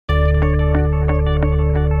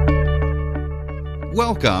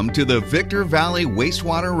Welcome to the Victor Valley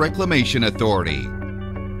Wastewater Reclamation Authority.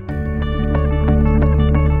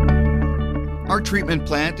 Our treatment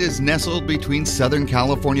plant is nestled between Southern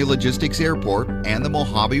California Logistics Airport and the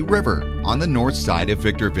Mojave River on the north side of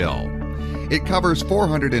Victorville. It covers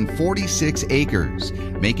 446 acres,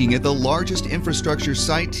 making it the largest infrastructure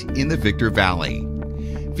site in the Victor Valley.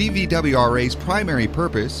 VVWRA's primary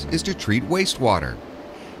purpose is to treat wastewater.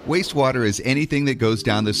 Wastewater is anything that goes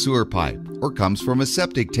down the sewer pipe or comes from a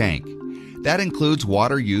septic tank. That includes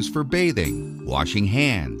water used for bathing, washing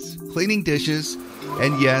hands, cleaning dishes,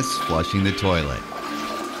 and yes, flushing the toilet.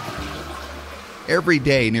 Every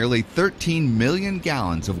day, nearly 13 million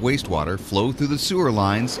gallons of wastewater flow through the sewer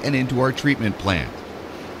lines and into our treatment plant.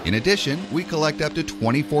 In addition, we collect up to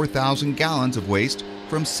 24,000 gallons of waste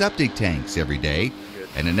from septic tanks every day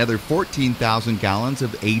and another 14,000 gallons of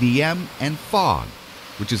ADM and fog,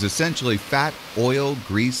 which is essentially fat, oil,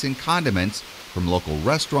 grease, and condiments from local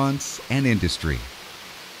restaurants and industry.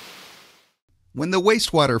 When the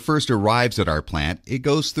wastewater first arrives at our plant, it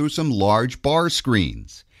goes through some large bar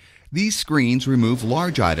screens. These screens remove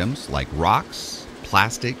large items like rocks,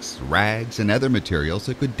 plastics, rags, and other materials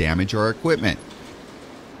that could damage our equipment.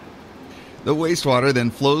 The wastewater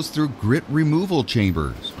then flows through grit removal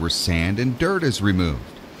chambers where sand and dirt is removed.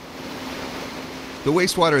 The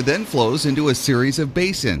wastewater then flows into a series of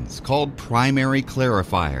basins called primary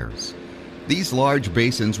clarifiers. These large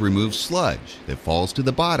basins remove sludge that falls to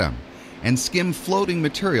the bottom and skim floating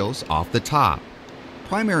materials off the top.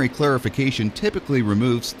 Primary clarification typically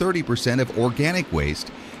removes 30% of organic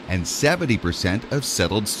waste and 70% of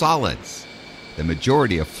settled solids. The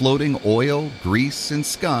majority of floating oil, grease, and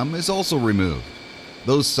scum is also removed.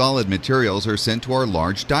 Those solid materials are sent to our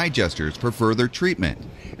large digesters for further treatment,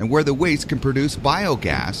 and where the waste can produce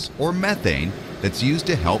biogas or methane that's used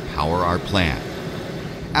to help power our plant.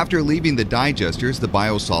 After leaving the digesters, the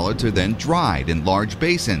biosolids are then dried in large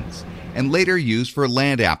basins and later used for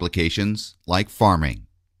land applications like farming.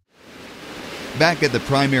 Back at the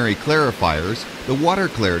primary clarifiers, the water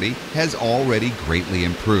clarity has already greatly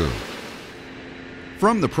improved.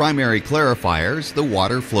 From the primary clarifiers, the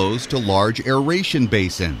water flows to large aeration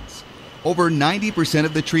basins. Over 90%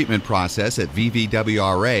 of the treatment process at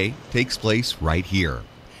VVWRA takes place right here.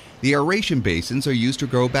 The aeration basins are used to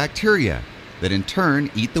grow bacteria that in turn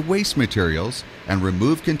eat the waste materials and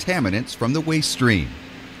remove contaminants from the waste stream.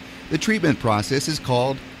 The treatment process is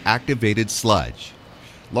called activated sludge.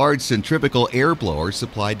 Large centrifugal air blowers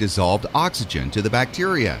supply dissolved oxygen to the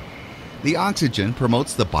bacteria. The oxygen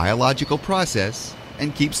promotes the biological process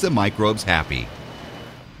and keeps the microbes happy.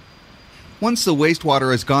 Once the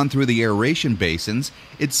wastewater has gone through the aeration basins,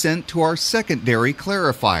 it's sent to our secondary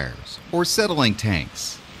clarifiers, or settling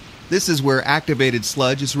tanks. This is where activated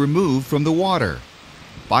sludge is removed from the water.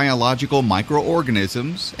 Biological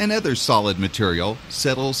microorganisms and other solid material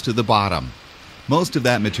settles to the bottom. Most of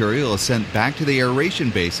that material is sent back to the aeration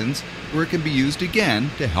basins where it can be used again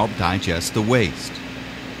to help digest the waste.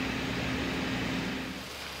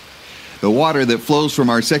 The water that flows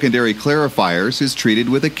from our secondary clarifiers is treated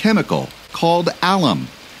with a chemical called alum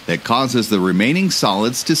that causes the remaining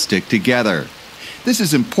solids to stick together. This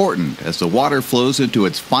is important as the water flows into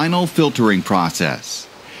its final filtering process.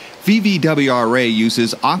 VVWRA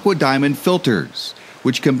uses aqua diamond filters,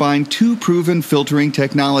 which combine two proven filtering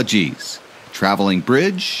technologies, traveling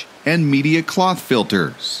bridge and media cloth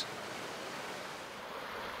filters.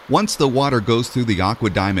 Once the water goes through the aqua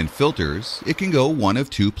diamond filters, it can go one of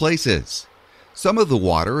two places. Some of the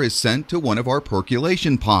water is sent to one of our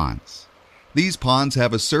percolation ponds. These ponds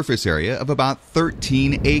have a surface area of about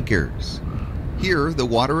 13 acres. Here, the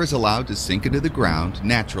water is allowed to sink into the ground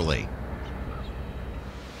naturally.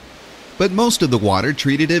 But most of the water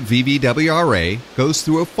treated at VVWRA goes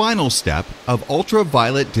through a final step of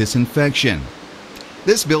ultraviolet disinfection.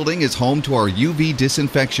 This building is home to our UV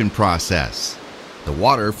disinfection process. The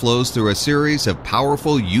water flows through a series of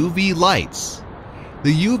powerful UV lights.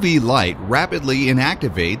 The UV light rapidly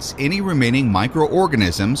inactivates any remaining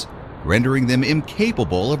microorganisms, rendering them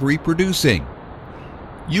incapable of reproducing.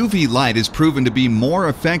 UV light is proven to be more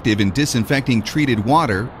effective in disinfecting treated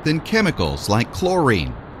water than chemicals like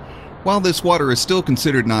chlorine. While this water is still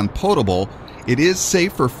considered non-potable, it is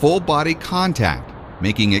safe for full-body contact,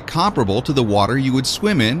 making it comparable to the water you would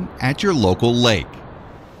swim in at your local lake.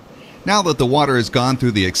 Now that the water has gone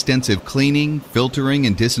through the extensive cleaning, filtering,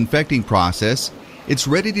 and disinfecting process, it's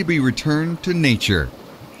ready to be returned to nature.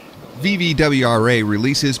 VVWRA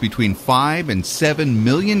releases between 5 and 7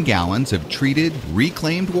 million gallons of treated,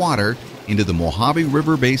 reclaimed water into the Mojave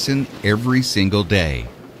River Basin every single day.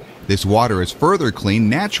 This water is further cleaned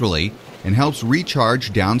naturally and helps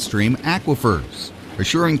recharge downstream aquifers,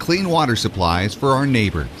 assuring clean water supplies for our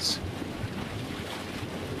neighbors.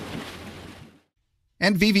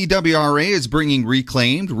 And VVWRA is bringing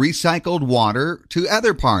reclaimed, recycled water to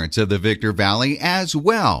other parts of the Victor Valley as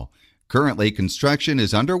well. Currently, construction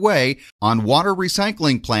is underway on water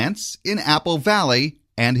recycling plants in Apple Valley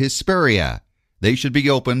and Hesperia. They should be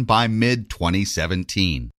open by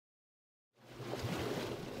mid-2017.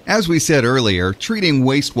 As we said earlier, treating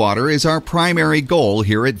wastewater is our primary goal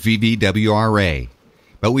here at VVWRA.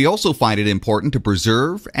 But we also find it important to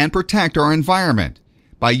preserve and protect our environment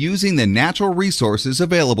by using the natural resources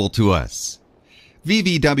available to us.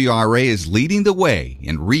 VVWRA is leading the way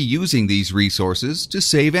in reusing these resources to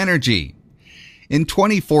save energy. In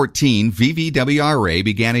 2014, VVWRA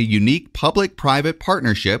began a unique public-private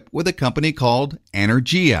partnership with a company called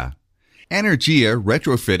Energia. Energia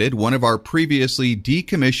retrofitted one of our previously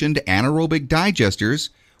decommissioned anaerobic digesters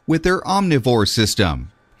with their OMNIVORE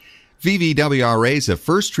system. VVWRA is the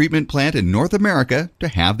first treatment plant in North America to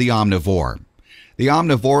have the OMNIVORE. The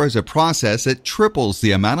OMNIVORE is a process that triples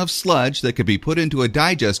the amount of sludge that could be put into a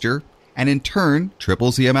digester and in turn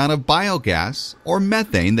triples the amount of biogas or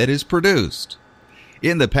methane that is produced.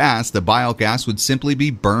 In the past, the biogas would simply be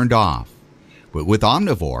burned off. But with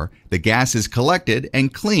OMNIVORE, the gas is collected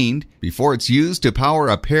and cleaned before it's used to power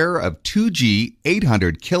a pair of 2G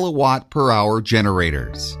 800 kilowatt per hour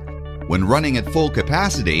generators. When running at full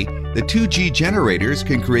capacity, the 2G generators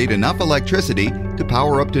can create enough electricity to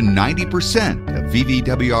power up to 90% of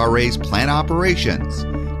VVWRA's plant operations,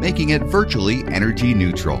 making it virtually energy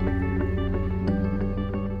neutral.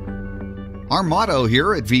 Our motto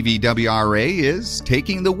here at VVWRA is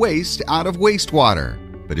taking the waste out of wastewater.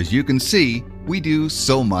 But as you can see, we do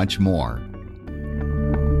so much more.